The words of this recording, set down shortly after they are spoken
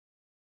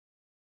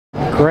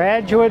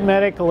Graduate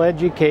medical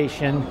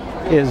education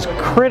is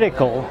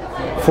critical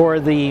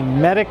for the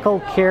medical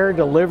care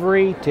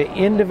delivery to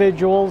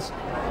individuals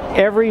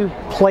every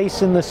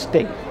place in the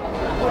state.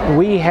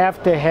 We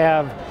have to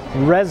have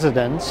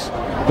residents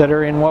that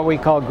are in what we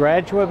call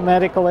graduate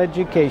medical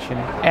education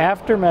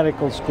after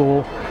medical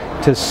school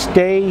to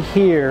stay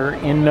here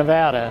in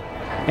Nevada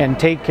and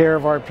take care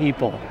of our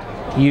people.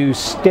 You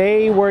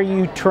stay where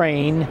you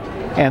train,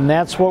 and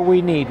that's what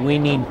we need. We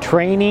need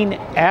training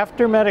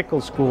after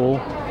medical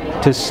school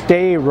to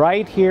stay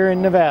right here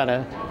in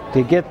Nevada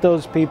to get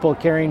those people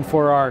caring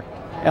for our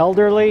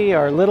elderly,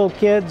 our little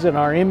kids, and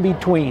our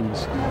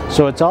in-betweens.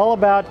 So it's all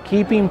about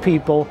keeping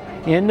people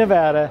in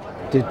Nevada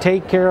to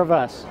take care of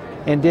us.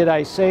 And did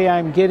I say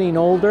I'm getting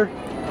older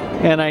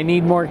and I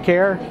need more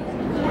care?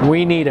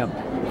 We need them.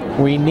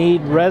 We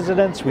need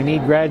residents, we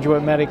need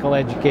graduate medical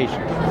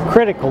education.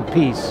 Critical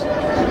piece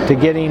to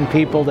getting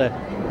people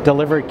to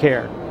deliver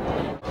care.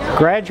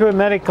 Graduate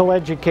medical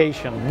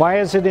education, why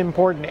is it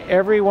important to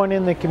everyone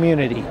in the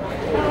community?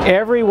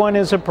 Everyone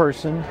is a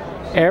person,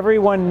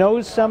 everyone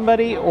knows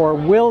somebody or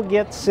will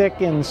get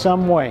sick in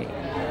some way.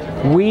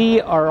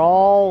 We are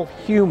all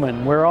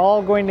human, we're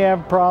all going to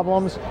have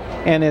problems,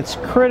 and it's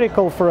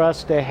critical for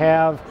us to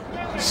have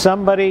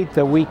somebody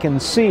that we can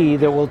see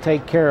that will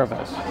take care of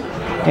us.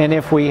 And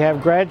if we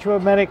have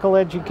graduate medical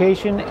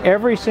education,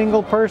 every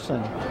single person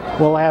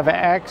will have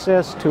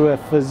access to a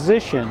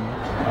physician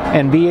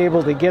and be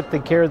able to get the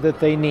care that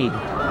they need.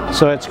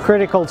 So it's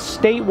critical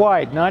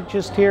statewide, not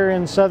just here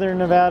in southern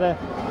Nevada,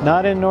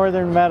 not in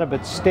northern Nevada,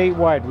 but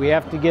statewide. We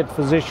have to get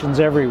physicians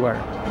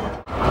everywhere.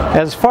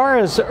 As far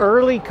as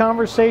early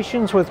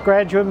conversations with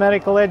graduate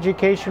medical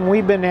education,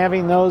 we've been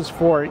having those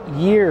for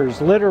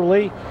years,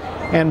 literally.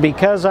 And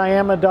because I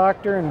am a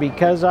doctor and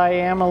because I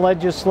am a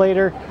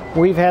legislator,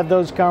 we've had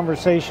those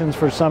conversations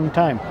for some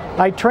time.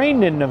 I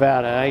trained in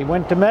Nevada. I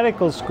went to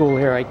medical school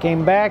here. I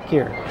came back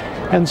here.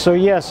 And so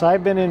yes,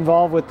 I've been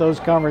involved with those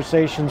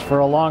conversations for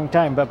a long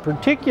time, but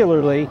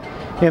particularly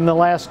in the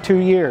last 2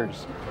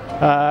 years.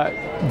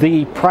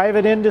 The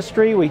private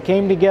industry, we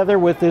came together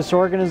with this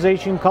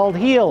organization called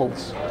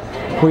HEALS.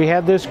 We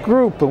had this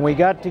group and we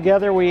got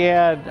together, we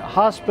had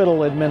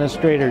hospital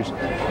administrators,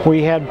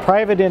 we had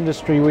private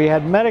industry, we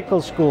had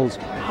medical schools,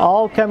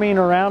 all coming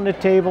around the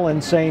table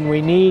and saying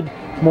we need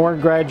more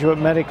graduate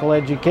medical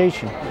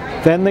education.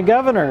 Then the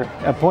governor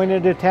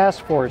appointed a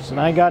task force and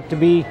I got to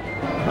be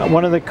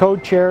one of the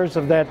co-chairs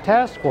of that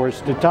task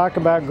force to talk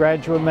about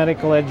graduate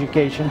medical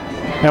education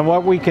and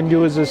what we can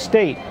do as a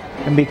state.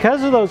 And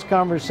because of those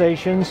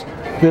conversations,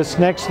 this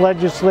next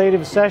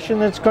legislative session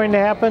that's going to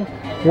happen,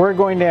 we're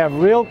going to have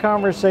real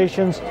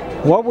conversations,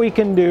 what we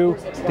can do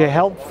to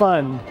help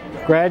fund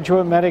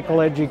graduate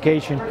medical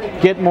education,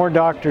 get more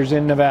doctors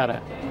in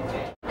Nevada.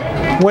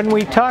 When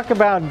we talk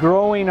about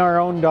growing our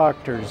own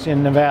doctors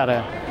in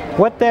Nevada,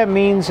 what that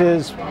means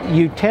is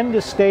you tend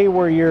to stay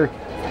where your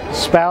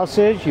spouse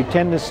is, you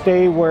tend to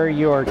stay where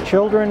your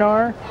children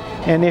are,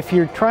 and if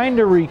you're trying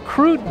to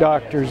recruit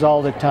doctors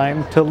all the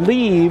time to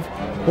leave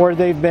where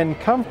they've been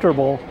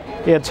comfortable,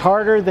 it's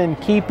harder than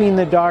keeping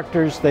the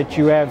doctors that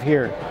you have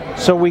here.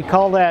 So we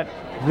call that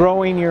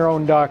growing your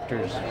own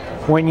doctors.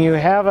 When you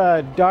have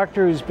a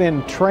doctor who's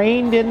been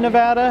trained in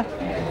Nevada,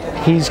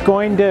 he's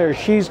going to or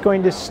she's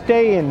going to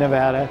stay in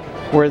Nevada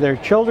where their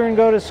children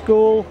go to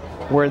school,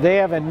 where they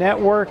have a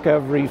network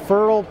of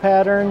referral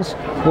patterns,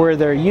 where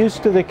they're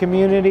used to the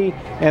community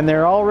and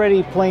they're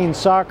already playing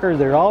soccer,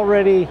 they're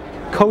already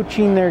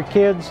coaching their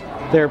kids,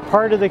 they're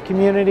part of the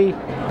community.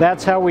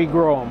 That's how we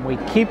grow them. We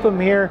keep them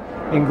here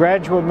in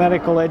graduate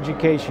medical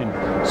education.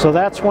 So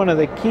that's one of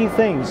the key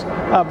things.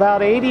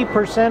 About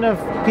 80%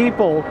 of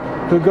people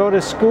who go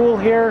to school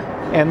here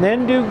and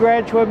then do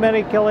graduate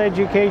medical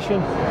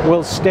education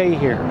will stay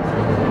here.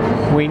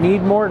 We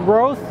need more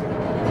growth,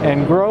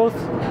 and growth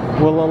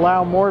will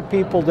allow more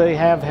people to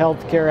have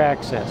health care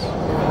access.